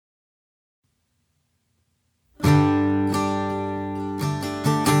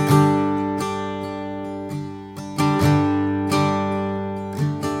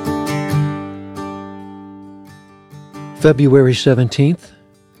February 17th,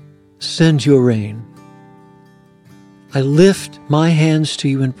 send your rain. I lift my hands to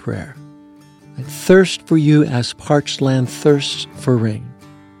you in prayer. I thirst for you as parched land thirsts for rain.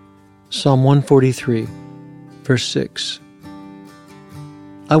 Psalm 143, verse 6.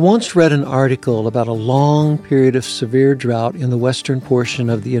 I once read an article about a long period of severe drought in the western portion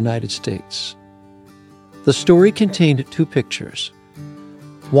of the United States. The story contained two pictures.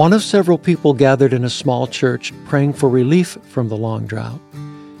 One of several people gathered in a small church praying for relief from the long drought.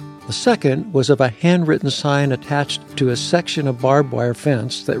 The second was of a handwritten sign attached to a section of barbed wire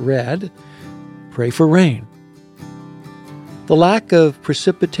fence that read, "Pray for rain." The lack of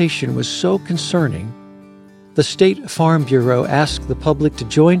precipitation was so concerning, the State Farm Bureau asked the public to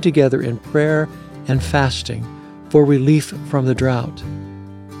join together in prayer and fasting for relief from the drought.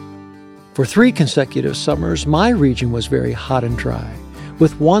 For 3 consecutive summers, my region was very hot and dry,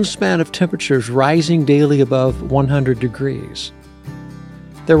 with one span of temperatures rising daily above 100 degrees.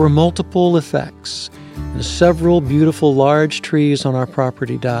 There were multiple effects, and several beautiful large trees on our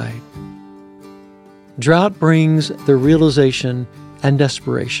property died. Drought brings the realization and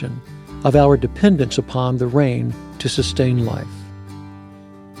desperation of our dependence upon the rain to sustain life.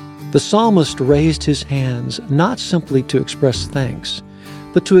 The psalmist raised his hands not simply to express thanks,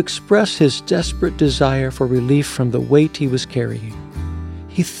 but to express his desperate desire for relief from the weight he was carrying.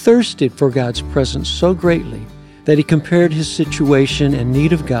 He thirsted for God's presence so greatly that he compared his situation in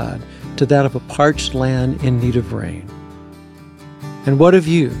need of God to that of a parched land in need of rain. And what of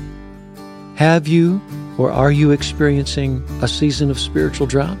you? Have you or are you experiencing a season of spiritual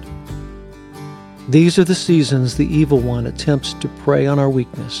drought? These are the seasons the evil one attempts to prey on our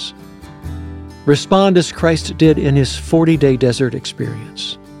weakness. Respond as Christ did in his 40-day desert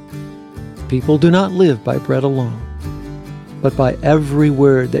experience. People do not live by bread alone, but by every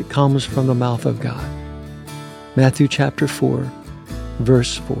word that comes from the mouth of God. Matthew chapter 4,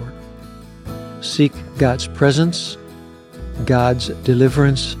 verse 4. Seek God's presence, God's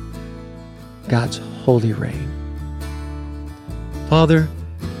deliverance, God's holy rain. Father,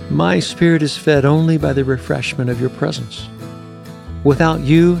 my spirit is fed only by the refreshment of your presence. Without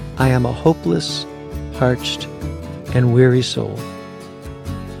you, I am a hopeless, parched, and weary soul.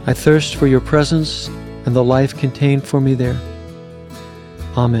 I thirst for your presence and the life contained for me there.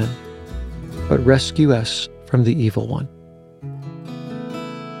 Amen. But rescue us from the evil one.